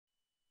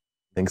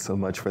Thanks so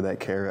much for that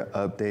Kara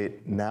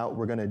update. Now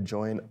we're going to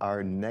join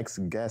our next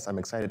guest. I'm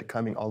excited,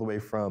 coming all the way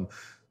from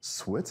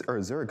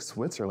Zurich,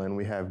 Switzerland.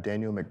 We have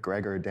Daniel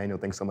McGregor. Daniel,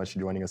 thanks so much for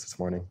joining us this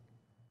morning.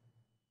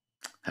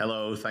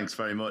 Hello, thanks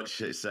very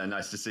much. It's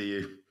nice to see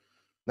you.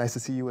 Nice to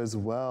see you as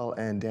well.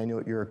 And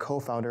Daniel, you're a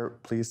co-founder.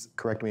 Please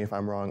correct me if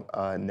I'm wrong.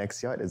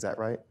 Nexiot, is that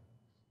right?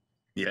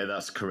 Yeah,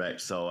 that's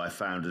correct. So I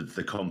founded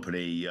the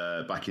company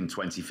back in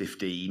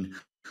 2015.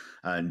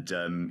 And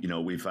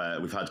we've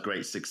had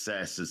great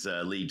success as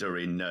a leader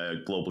in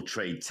global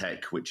trade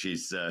tech, which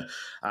is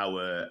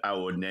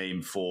our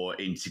name for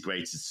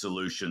integrated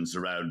solutions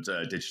around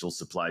digital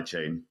supply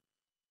chain.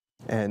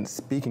 And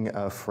speaking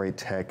of freight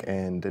tech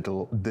and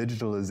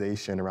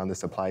digitalization around the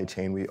supply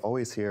chain, we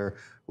always hear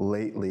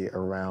lately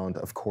around,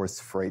 of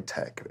course, freight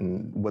tech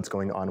and what's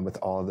going on with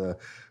all the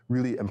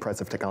really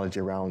impressive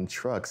technology around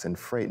trucks and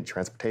freight and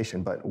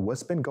transportation. But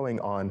what's been going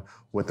on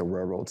with the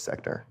railroad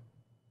sector?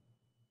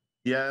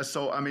 Yeah,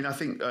 so I mean, I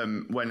think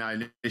when I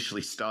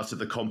initially started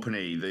the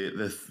company,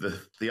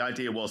 the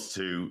idea was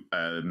to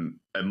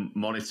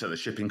monitor the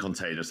shipping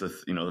containers,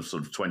 sort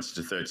of 20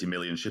 to 30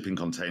 million shipping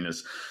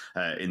containers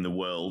in the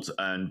world,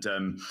 and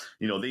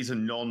these are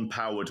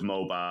non-powered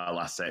mobile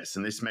assets,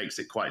 and this makes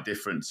it quite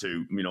different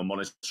to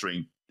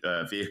monitoring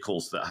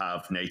vehicles that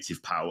have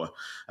native power.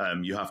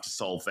 You have to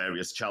solve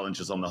various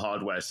challenges on the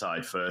hardware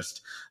side first.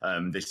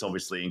 This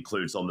obviously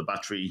includes on the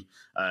battery,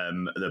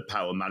 the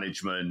power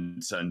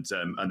management, and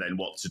then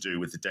what to do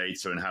with the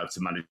data and how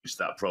to manage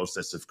that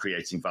process of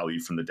creating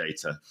value from the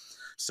data.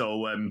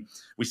 So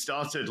we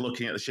started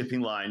looking at the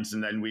shipping lines,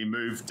 and then we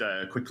moved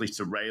quickly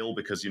to rail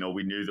because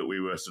we knew that we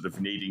were sort of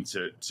needing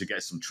to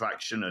get some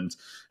traction. And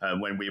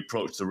when we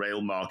approached the rail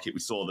market,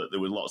 we saw that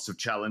there were lots of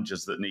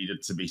challenges that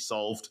needed to be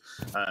solved.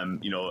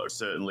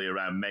 Certainly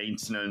around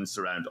maintenance,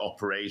 around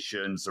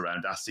operations,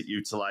 around asset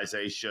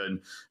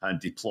utilization and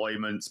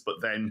deployment.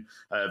 But then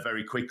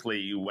very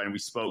quickly, when we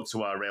spoke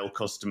to our rail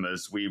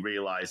customers, we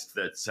realized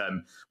that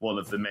one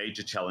of the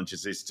major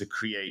challenges is to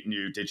create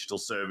new digital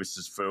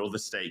services for other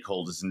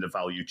stakeholders in the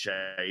value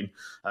chain.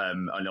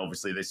 And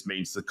obviously this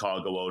means the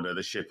cargo owner,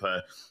 the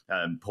shipper,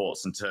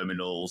 ports and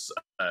terminals,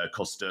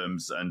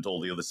 customs, and all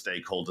the other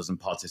stakeholders and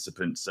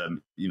participants,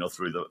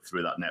 through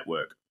that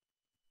network.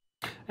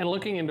 And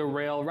looking into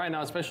rail right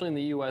now, especially in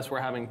the US, we're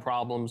having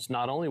problems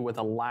not only with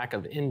a lack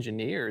of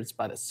engineers,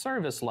 but at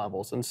service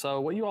levels. And so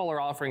what you all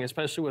are offering,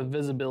 especially with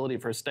visibility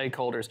for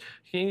stakeholders,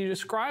 can you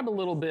describe a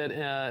little bit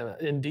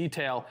in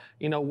detail,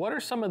 what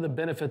are some of the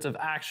benefits of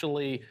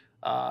actually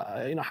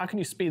how can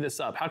you speed this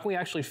up? How can we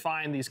actually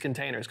find these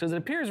containers? Because it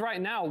appears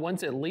right now,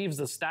 once it leaves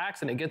the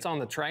stacks and it gets on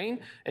the train,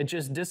 it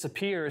just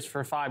disappears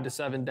for 5 to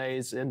 7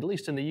 days, at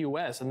least in the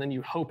US, and then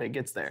you hope it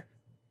gets there.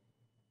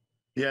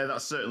 Yeah,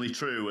 that's certainly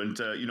true. And,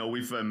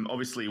 we've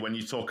obviously, when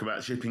you talk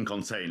about shipping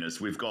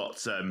containers, we've got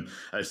some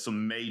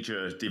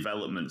major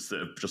developments that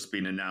have just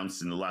been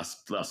announced in the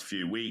last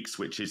few weeks,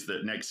 which is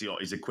that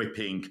Nexiot is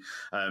equipping,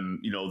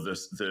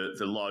 the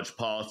large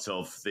part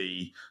of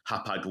the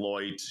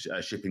Hapag-Lloyd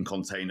shipping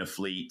container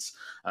fleet.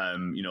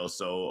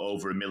 So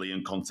over 1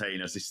 million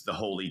containers. This is the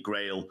holy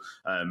grail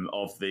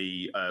of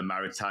the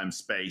maritime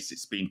space.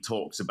 It's been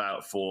talked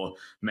about for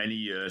many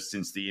years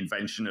since the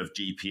invention of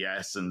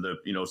GPS and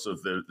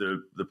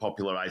the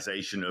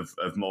popularization of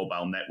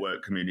mobile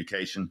network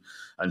communication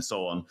and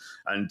so on.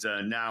 And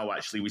now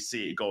actually we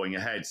see it going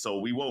ahead. So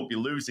we won't be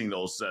losing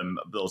those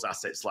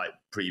assets like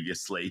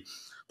previously.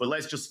 But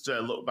let's just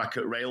look back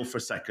at rail for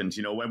a second.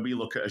 When we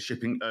look at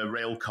a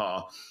rail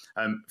car,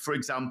 for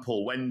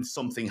example, when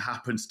something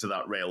happens to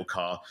that rail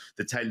car,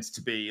 there tends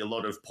to be a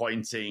lot of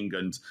pointing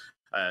and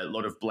a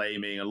lot of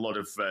blaming, a lot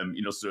of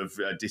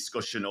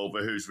discussion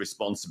over whose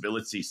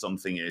responsibility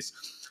something is.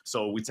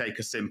 So we take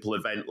a simple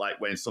event like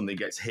when something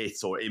gets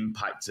hit or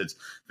impacted,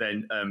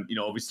 then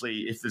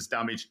obviously if there's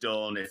damage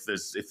done, if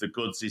the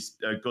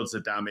goods are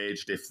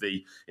damaged, if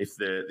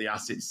the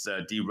assets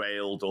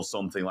derailed or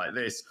something like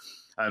this.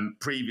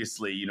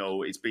 Previously,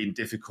 it's been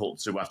difficult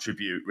to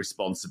attribute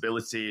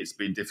responsibility. It's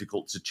been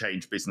difficult to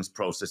change business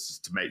processes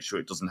to make sure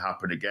it doesn't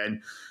happen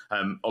again.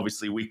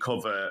 Obviously, we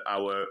cover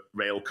our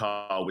rail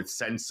car with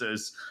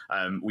sensors.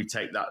 We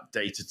take that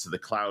data to the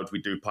cloud.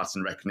 We do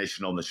pattern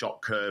recognition on the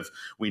shock curve.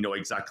 We know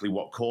exactly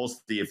what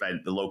caused the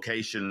event, the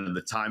location and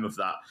the time of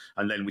that,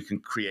 and then we can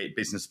create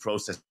business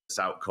process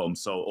outcomes,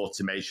 so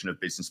automation of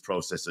business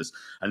processes.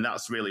 And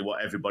that's really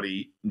what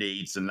everybody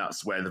needs, and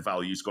that's where the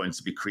value is going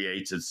to be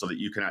created so that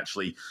you can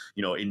actually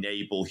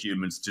enable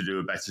humans to do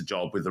a better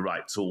job with the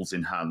right tools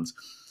in hand.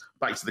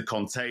 Back to the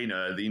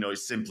container, it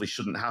simply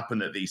shouldn't happen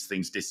that these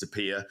things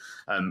disappear.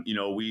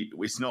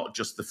 It's not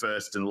just the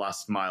first and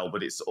last mile,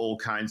 but it's all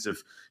kinds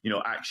of,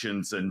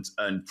 actions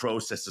and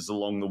processes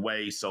along the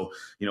way. So,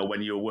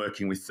 when you're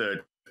working with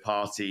third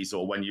parties,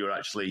 or when you're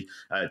actually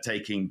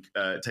taking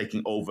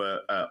over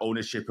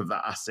ownership of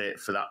that asset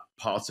for that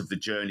part of the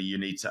journey, you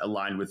need to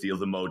align with the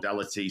other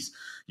modalities.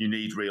 You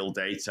need real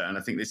data. And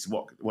I think this is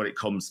what it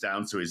comes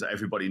down to, is that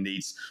everybody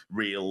needs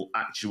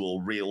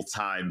actual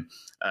real-time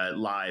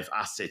live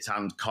asset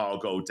and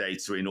cargo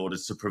data in order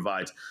to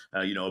provide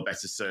a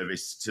better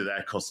service to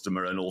their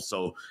customer, and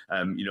also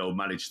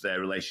manage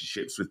their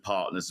relationships with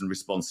partners and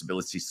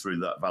responsibilities through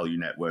that value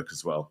network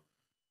as well.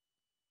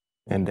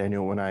 And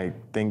Daniel, when I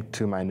think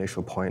to my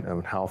initial point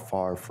of how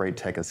far freight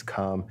tech has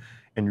come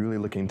and really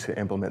looking to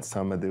implement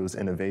some of those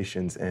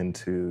innovations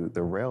into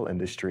the rail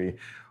industry,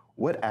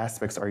 what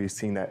aspects are you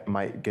seeing that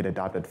might get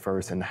adopted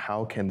first, and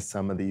how can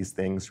some of these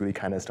things really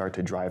kind of start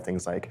to drive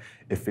things like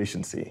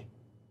efficiency?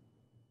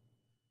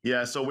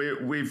 Yeah, so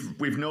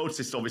we've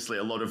noticed obviously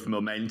a lot of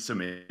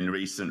momentum in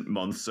recent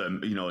months,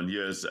 and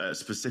years,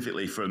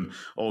 specifically from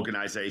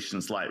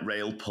organisations like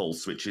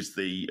RailPulse, which is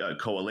the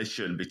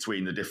coalition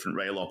between the different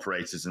rail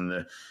operators in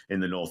the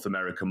North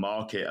American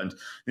market. And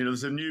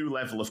there's a new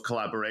level of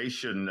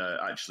collaboration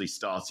actually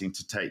starting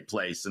to take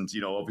place, and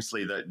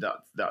obviously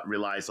that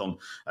relies on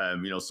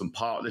some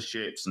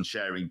partnerships and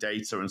sharing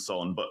data and so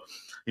on. But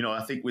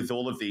I think with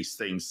all of these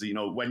things,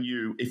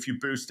 if you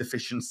boost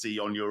efficiency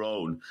on your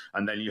own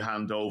and then you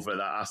hand over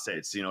that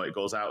assets, it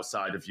goes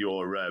outside of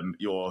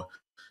your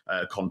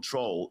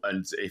control,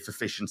 and if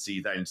efficiency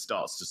then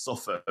starts to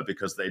suffer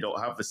because they don't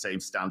have the same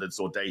standards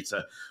or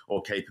data or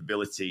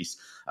capabilities,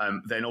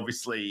 then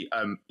obviously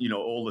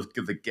all of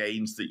the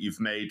gains that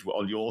you've made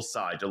on your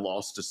side are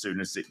lost as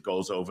soon as it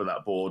goes over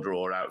that border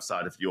or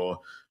outside of your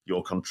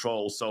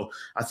control. So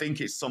I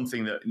think it's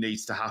something that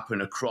needs to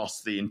happen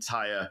across the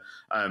entire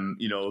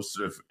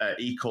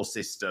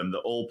ecosystem,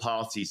 that all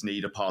parties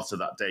need a part of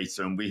that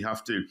data, and we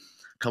have to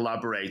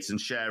collaborate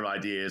and share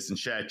ideas and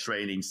share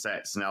training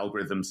sets and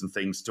algorithms and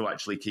things to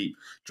actually keep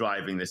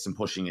driving this and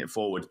pushing it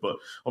forward. But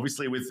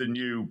obviously with the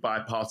new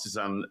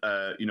bipartisan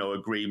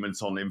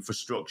agreement on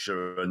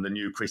infrastructure and the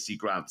new CRISI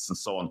grants and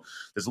so on,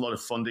 there's a lot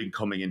of funding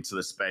coming into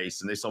the space,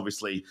 and this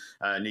obviously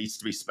needs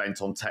to be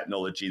spent on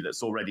technology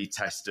that's already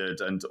tested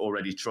and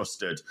already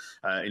trusted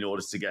in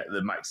order to get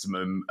the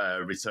maximum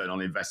return on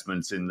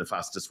investment in the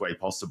fastest way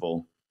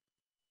possible.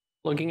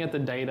 Looking at the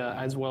data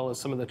as well as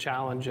some of the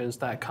challenges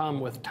that come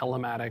with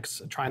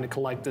telematics, trying to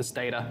collect this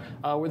data,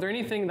 were there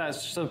anything that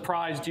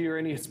surprised you or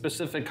any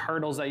specific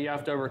hurdles that you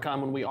have to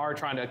overcome when we are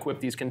trying to equip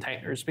these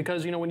containers?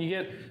 Because,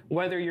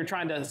 whether you're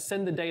trying to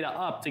send the data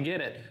up to get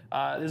it,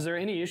 is there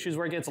any issues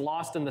where it gets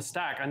lost in the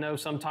stack? I know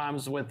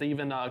sometimes with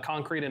even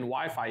concrete and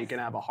Wi-Fi, you can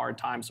have a hard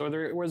time. So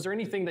was there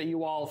anything that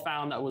you all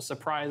found that was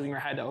surprising or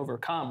had to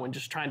overcome when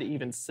just trying to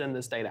even send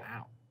this data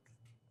out?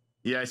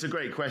 Yeah, it's a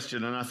great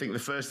question. And I think the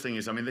first thing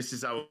is, this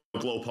is our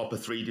GlobeHopper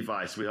 3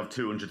 device. We have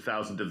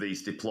 200,000 of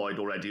these deployed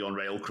already on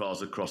rail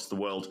cars across the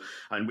world.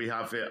 And we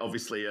have,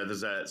 obviously,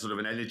 there's a sort of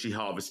an energy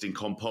harvesting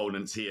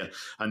component here.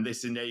 And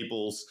this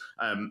enables,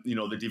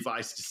 the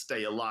device to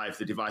stay alive.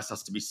 The device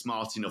has to be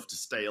smart enough to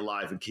stay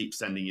alive and keep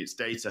sending its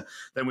data.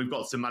 Then we've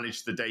got to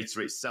manage the data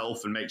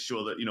itself and make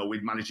sure that,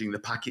 we're managing the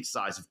packet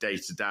size of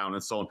data down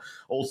and so on.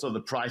 Also, the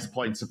price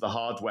points of the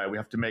hardware. We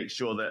have to make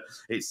sure that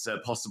it's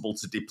possible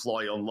to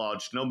deploy on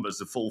large numbers.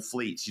 A full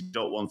fleet. You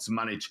don't want to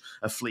manage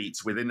a fleet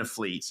within a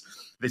fleet.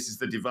 This is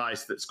the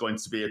device that's going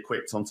to be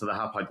equipped onto the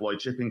Hapag-Lloyd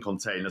shipping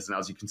containers, and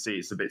as you can see,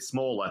 it's a bit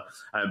smaller,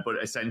 but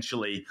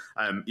essentially,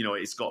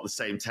 it's got the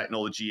same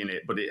technology in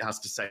it, but it has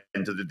to send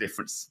at a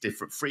different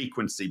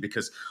frequency,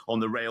 because on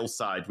the rail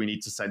side, we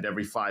need to send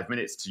every 5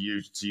 minutes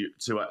to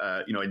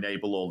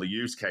enable all the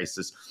use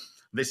cases.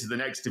 This is the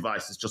next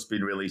device that's just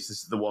been released.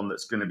 This is the one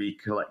that's going to be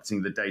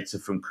collecting the data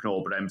from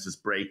Knorr-Bremse's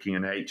braking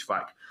and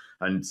HVAC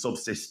and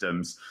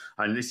subsystems.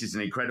 And this is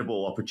an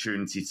incredible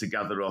opportunity to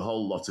gather a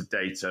whole lot of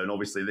data. And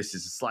obviously, this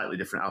is a slightly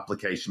different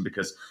application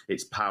because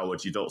it's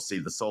powered. You don't see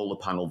the solar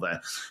panel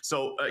there.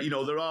 So,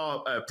 there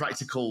are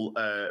practical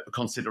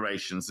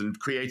considerations, and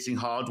creating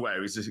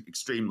hardware is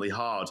extremely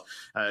hard.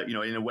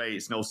 In a way,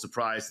 it's no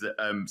surprise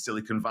that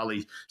Silicon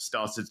Valley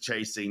started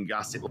chasing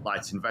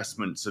asset-light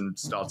investments and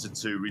started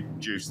to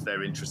reduce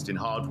their interest in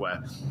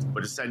hardware.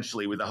 But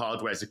essentially, with the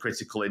hardware as a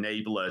critical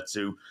enabler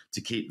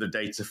to keep the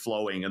data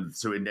flowing and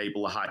to enable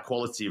a high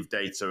quality of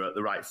data at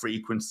the right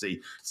frequency,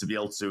 to be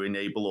able to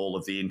enable all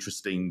of the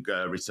interesting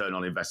return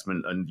on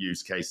investment and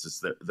use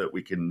cases that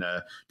we can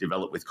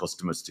develop with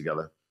customers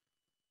together.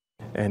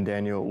 And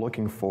Daniel,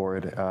 looking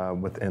forward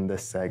within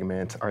this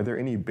segment, are there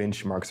any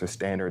benchmarks or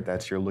standard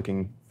that you're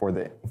looking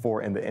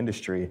for in the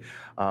industry,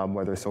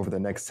 whether it's over the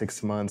next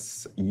 6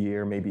 months,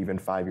 year, maybe even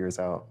 5 years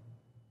out?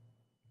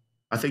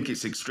 I think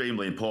it's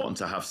extremely important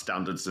to have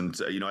standards, and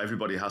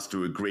everybody has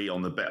to agree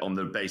on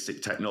the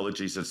basic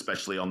technologies,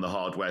 especially on the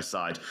hardware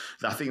side.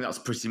 I think that's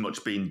pretty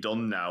much been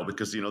done now,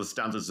 because the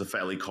standards are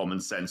fairly common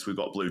sense. We've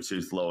got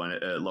Bluetooth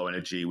low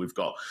energy, we've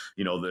got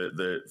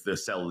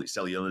the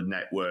cellular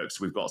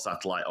networks, we've got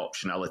satellite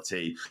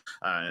optionality,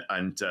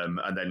 and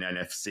then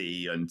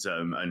NFC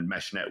and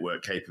mesh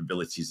network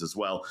capabilities as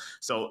well.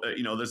 So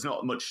there's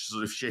not much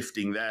sort of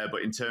shifting there,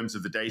 but in terms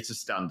of the data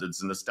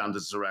standards and the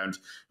standards around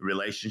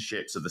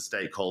relationships of the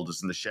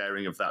stakeholders, and the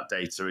sharing of that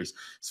data is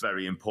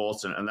very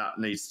important, and that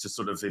needs to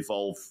sort of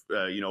evolve,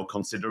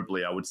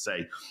 considerably, I would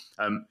say.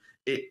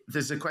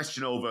 There's a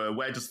question over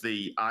where does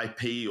the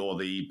IP or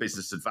the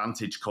business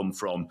advantage come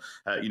from?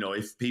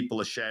 If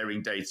people are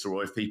sharing data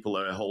or if people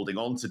are holding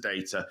on to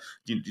data,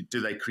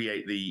 do they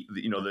create the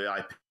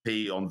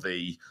IP on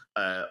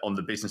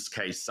the business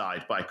case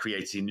side by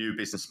creating new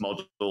business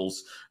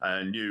models,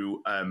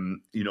 new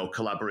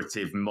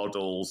collaborative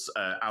models,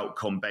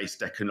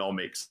 outcome-based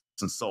economics,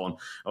 and so on.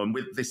 And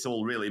with this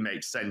all really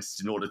makes sense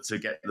in order to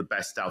get the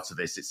best out of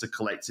this. It's a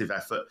collective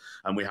effort,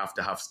 and we have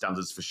to have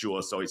standards for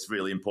sure. So it's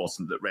really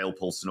important that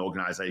RailPulse and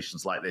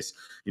organizations like this,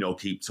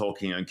 keep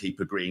talking and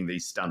keep agreeing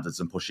these standards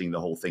and pushing the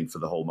whole thing for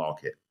the whole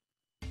market.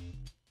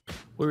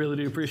 We really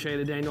do appreciate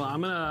it, Daniel.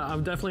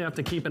 I'll definitely have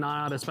to keep an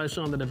eye out,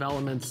 especially on the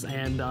developments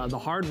and the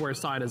hardware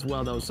side as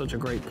well. That was such a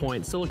great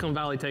point. Silicon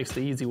Valley takes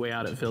the easy way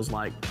out, it feels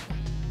like.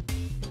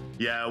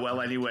 Yeah, well,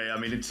 anyway, I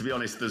mean, to be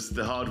honest,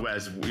 the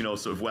hardware's,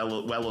 sort of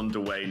well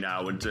underway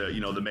now, and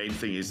the main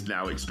thing is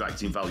now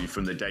extracting value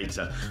from the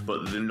data,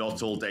 but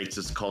not all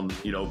data's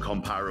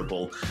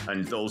comparable,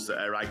 and those that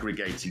are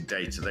aggregating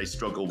data, they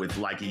struggle with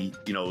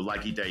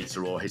laggy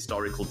data or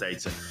historical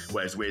data,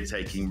 whereas we're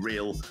taking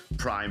real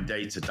prime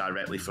data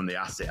directly from the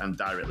asset and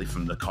directly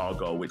from the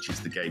cargo, which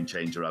is the game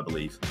changer, I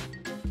believe.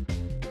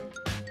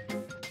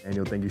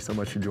 Daniel, thank you so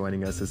much for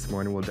joining us this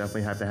morning. We'll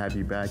definitely have to have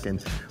you back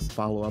and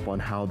follow up on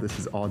how this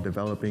is all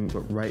developing.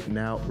 But right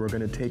now, we're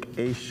going to take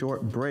a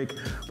short break,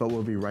 but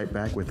we'll be right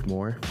back with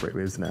more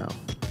FreightWaves Now.